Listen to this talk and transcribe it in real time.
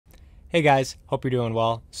Hey guys, hope you're doing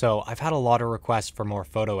well. So I've had a lot of requests for more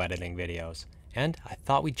photo editing videos, and I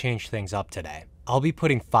thought we'd change things up today. I'll be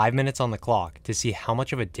putting 5 minutes on the clock to see how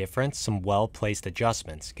much of a difference some well-placed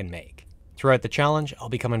adjustments can make. Throughout the challenge, I'll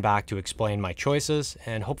be coming back to explain my choices,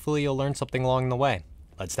 and hopefully you'll learn something along the way.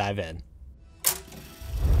 Let's dive in.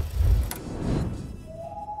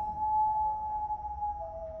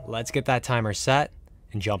 Let's get that timer set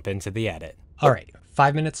and jump into the edit. Alright,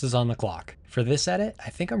 5 minutes is on the clock. For this edit, I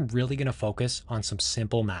think I'm really going to focus on some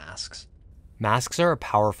simple masks. Masks are a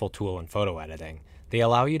powerful tool in photo editing. They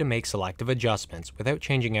allow you to make selective adjustments without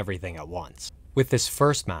changing everything at once. With this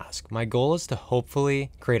first mask, my goal is to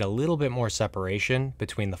hopefully create a little bit more separation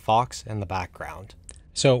between the fox and the background.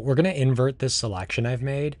 So we're going to invert this selection I've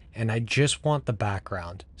made, and I just want the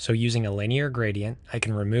background. So using a linear gradient, I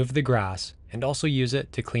can remove the grass and also use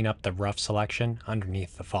it to clean up the rough selection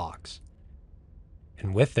underneath the fox.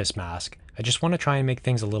 And with this mask, I just want to try and make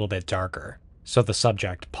things a little bit darker, so the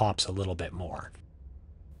subject pops a little bit more.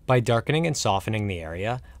 By darkening and softening the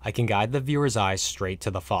area, I can guide the viewer's eyes straight to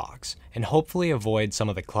the fox, and hopefully avoid some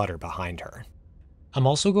of the clutter behind her. I'm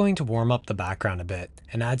also going to warm up the background a bit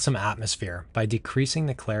and add some atmosphere by decreasing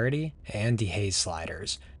the clarity and dehaze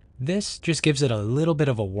sliders. This just gives it a little bit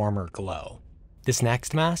of a warmer glow. This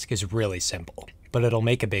next mask is really simple, but it'll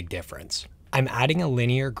make a big difference. I'm adding a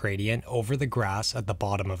linear gradient over the grass at the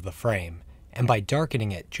bottom of the frame, and by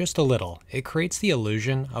darkening it just a little, it creates the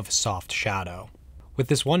illusion of a soft shadow. With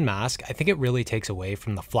this one mask, I think it really takes away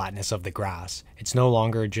from the flatness of the grass. It's no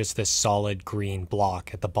longer just this solid green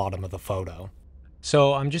block at the bottom of the photo.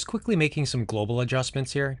 So I'm just quickly making some global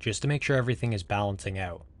adjustments here just to make sure everything is balancing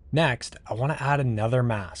out. Next, I want to add another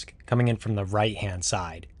mask coming in from the right-hand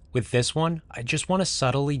side. With this one, I just want to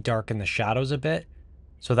subtly darken the shadows a bit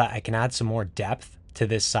so that I can add some more depth to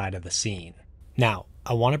this side of the scene. Now,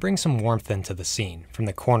 I want to bring some warmth into the scene from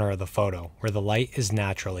the corner of the photo where the light is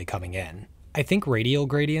naturally coming in. I think radial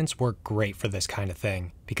gradients work great for this kind of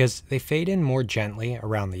thing because they fade in more gently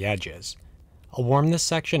around the edges. I'll warm this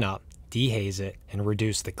section up, dehaze it, and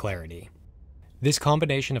reduce the clarity. This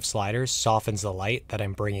combination of sliders softens the light that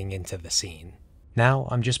I'm bringing into the scene. Now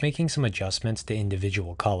I'm just making some adjustments to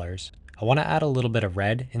individual colors. I want to add a little bit of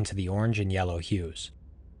red into the orange and yellow hues.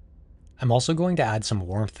 I'm also going to add some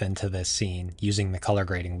warmth into this scene using the color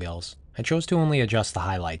grading wheels. I chose to only adjust the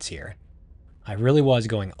highlights here. I really was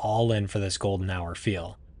going all in for this golden hour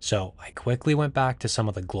feel, so I quickly went back to some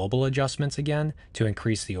of the global adjustments again to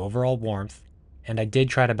increase the overall warmth, and I did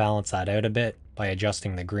try to balance that out a bit by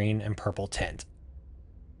adjusting the green and purple tint.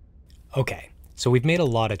 Okay, so we've made a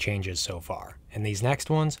lot of changes so far, and these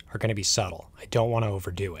next ones are going to be subtle. I don't want to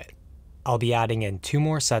overdo it. I'll be adding in 2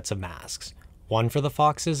 more sets of masks. One for the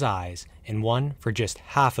fox's eyes, and one for just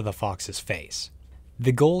half of the fox's face.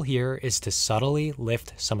 The goal here is to subtly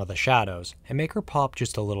lift some of the shadows and make her pop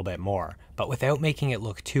just a little bit more, but without making it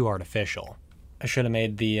look too artificial. I should have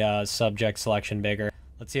made the subject selection bigger.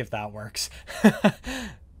 Let's see if that works.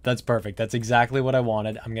 That's perfect. That's exactly what I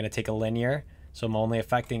wanted. I'm going to take a linear, so I'm only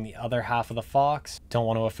affecting the other half of the fox. Don't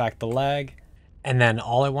want to affect the leg. And then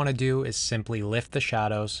all I want to do is simply lift the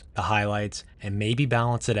shadows, the highlights, and maybe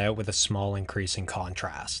balance it out with a small increase in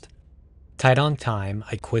contrast. Tight on time,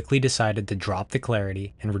 I quickly decided to drop the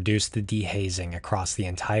clarity and reduce the dehazing across the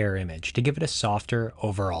entire image to give it a softer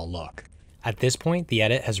overall look. At this point, the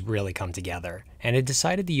edit has really come together, and I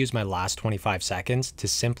decided to use my last 25 seconds to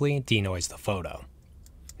simply denoise the photo.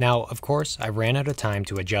 Now, of course, I ran out of time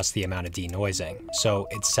to adjust the amount of denoising, so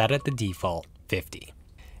it's set at the default 50.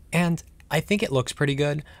 And I think it looks pretty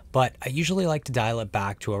good, but I usually like to dial it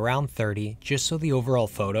back to around 30 just so the overall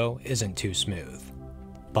photo isn't too smooth.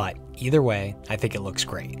 But either way, I think it looks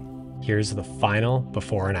great. Here's the final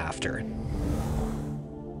before and after.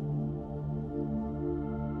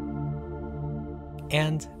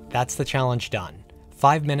 And that's the challenge done.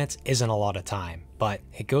 5 minutes isn't a lot of time, but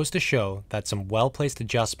it goes to show that some well-placed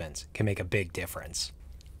adjustments can make a big difference.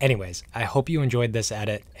 Anyways, I hope you enjoyed this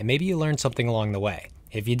edit and maybe you learned something along the way.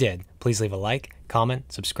 If you did, please leave a like,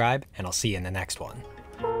 comment, subscribe, and I'll see you in the next one.